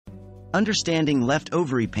Understanding left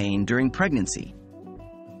ovary pain during pregnancy.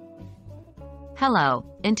 Hello,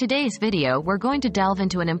 in today's video we're going to delve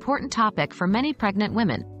into an important topic for many pregnant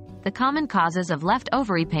women, the common causes of left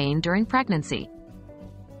ovary pain during pregnancy.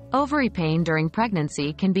 Ovary pain during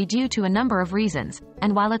pregnancy can be due to a number of reasons,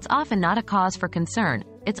 and while it's often not a cause for concern,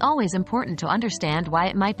 it's always important to understand why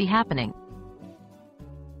it might be happening.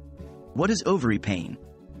 What is ovary pain?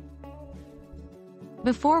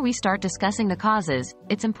 Before we start discussing the causes,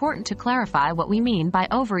 it's important to clarify what we mean by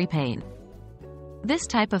ovary pain. This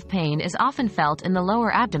type of pain is often felt in the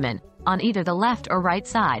lower abdomen, on either the left or right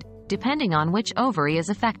side, depending on which ovary is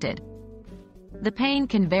affected. The pain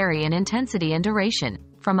can vary in intensity and duration,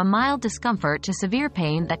 from a mild discomfort to severe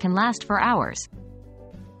pain that can last for hours.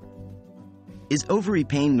 Is ovary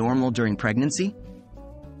pain normal during pregnancy?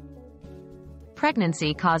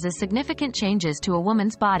 Pregnancy causes significant changes to a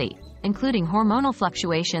woman's body, including hormonal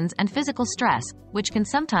fluctuations and physical stress, which can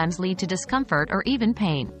sometimes lead to discomfort or even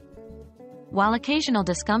pain. While occasional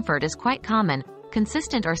discomfort is quite common,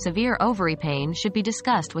 consistent or severe ovary pain should be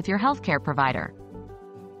discussed with your healthcare provider.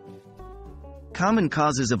 Common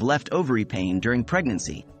causes of left ovary pain during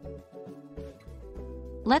pregnancy.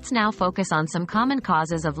 Let's now focus on some common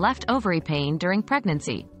causes of left ovary pain during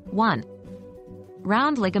pregnancy. 1.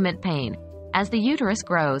 Round ligament pain. As the uterus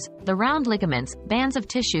grows, the round ligaments, bands of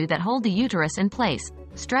tissue that hold the uterus in place,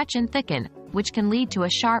 stretch and thicken, which can lead to a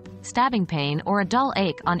sharp, stabbing pain or a dull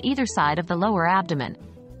ache on either side of the lower abdomen.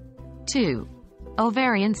 2.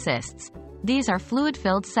 Ovarian cysts. These are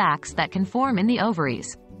fluid-filled sacs that can form in the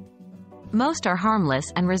ovaries. Most are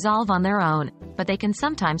harmless and resolve on their own, but they can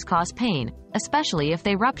sometimes cause pain, especially if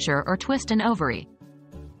they rupture or twist an ovary.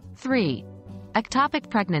 3. Ectopic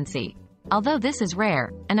pregnancy. Although this is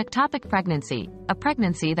rare, an ectopic pregnancy, a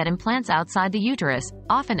pregnancy that implants outside the uterus,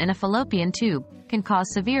 often in a fallopian tube, can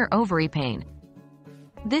cause severe ovary pain.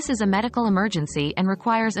 This is a medical emergency and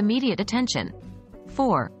requires immediate attention.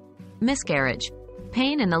 4. Miscarriage.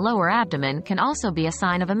 Pain in the lower abdomen can also be a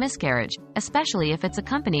sign of a miscarriage, especially if it's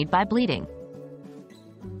accompanied by bleeding.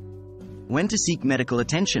 When to seek medical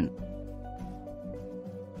attention?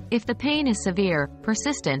 If the pain is severe,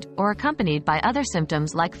 persistent, or accompanied by other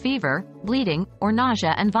symptoms like fever, bleeding, or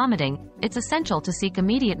nausea and vomiting, it's essential to seek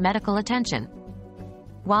immediate medical attention.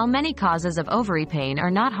 While many causes of ovary pain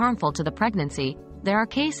are not harmful to the pregnancy, there are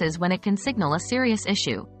cases when it can signal a serious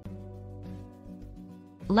issue.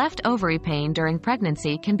 Left ovary pain during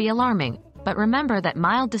pregnancy can be alarming, but remember that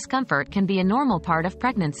mild discomfort can be a normal part of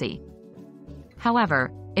pregnancy.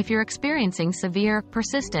 However, if you're experiencing severe,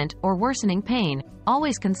 persistent, or worsening pain,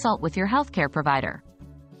 always consult with your healthcare provider.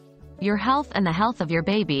 Your health and the health of your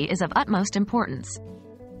baby is of utmost importance.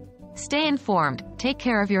 Stay informed, take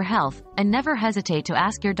care of your health, and never hesitate to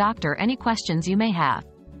ask your doctor any questions you may have.